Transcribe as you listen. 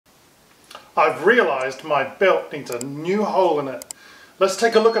I've realised my belt needs a new hole in it. Let's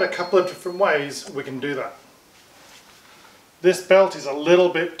take a look at a couple of different ways we can do that. This belt is a little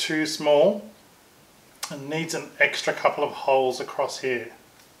bit too small and needs an extra couple of holes across here.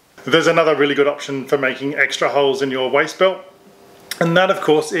 There's another really good option for making extra holes in your waist belt, and that of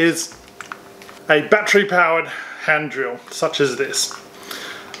course is a battery powered hand drill such as this.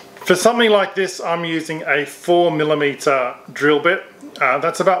 For something like this, I'm using a 4mm drill bit.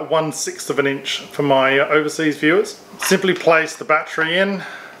 That's about 1/6 of an inch for my overseas viewers. Simply place the battery in.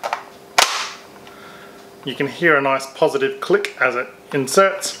 You can hear a nice positive click as it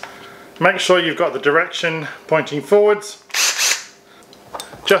inserts. Make sure you've got the direction pointing forwards.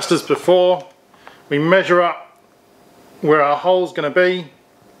 Just as before, we measure up where our hole's going to be.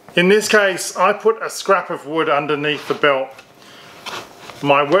 In this case, I put a scrap of wood underneath the belt.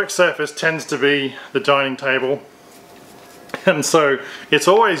 My work surface tends to be the dining table, and so it's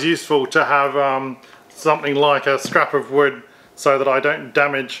always useful to have something like a scrap of wood so that I don't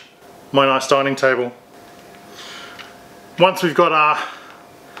damage my nice dining table. Once we've got our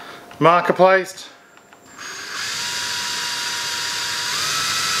marker placed,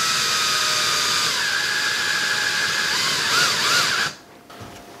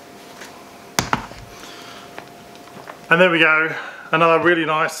 and there we go, another really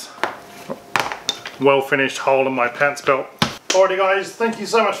nice, well finished hole in my pants belt. Alrighty guys, thank you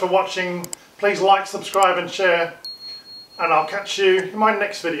so much for watching. Please like, subscribe and share, and I'll catch you in my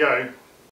next video.